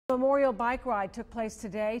A memorial bike ride took place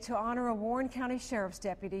today to honor a Warren County Sheriff's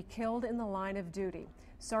deputy killed in the line of duty.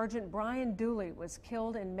 Sergeant Brian Dulle was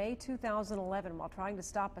killed in May 2011 while trying to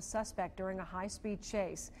stop a suspect during a high-speed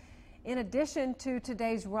chase. In addition to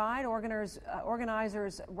today's ride,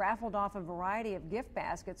 organizers raffled off a variety of gift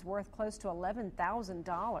baskets worth close to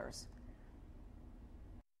 $11,000.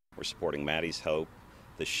 We're supporting Maddie's Hope,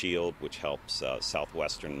 the Shield, which helps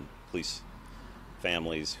Southwestern police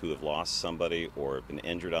families who have lost somebody or have been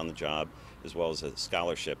injured on the job, as well as a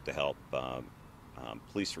scholarship to help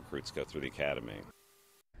police recruits go through the academy.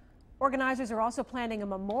 Organizers are also planning a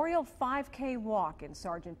memorial 5K walk in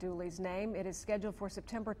Sergeant Dulle's name. It is scheduled for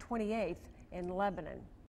September 28th in Lebanon.